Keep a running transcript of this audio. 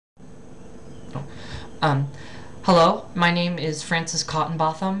No. Um, Hello, my name is Francis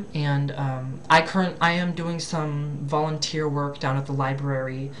Cottinbothom, and I am doing some volunteer work down at the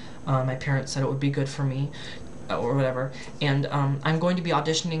library. My parents said it would be good for me, or whatever, and I'm going to be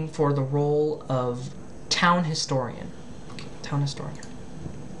auditioning for the role of town historian. Okay, town historian.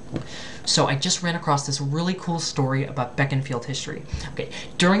 So I just ran across this really cool story about Beckinfield history. Okay,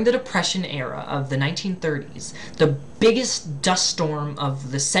 during the Depression era of the 1930s, the biggest dust storm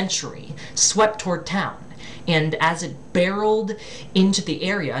of the century swept toward town. And as it barreled into the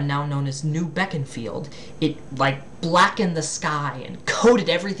area now known as New Beckinfield, it blackened the sky and coated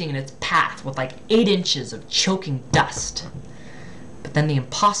everything in its path with 8 inches of choking dust. But then the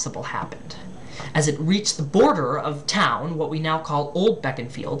impossible happened. As it reached the border of town, what we now call Old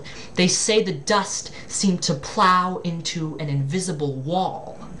Beckinfield, they say the dust seemed to plow into an invisible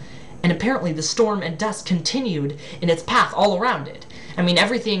wall. And apparently the storm and dust continued in its path all around it. I mean,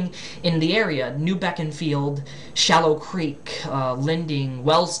 everything in the area, New Beckinfield, Shallow Creek, Linding,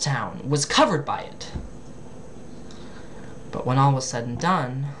 Wellstown, was covered by it. But when all was said and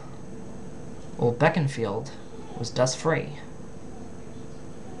done, Old Beckinfield was dust-free.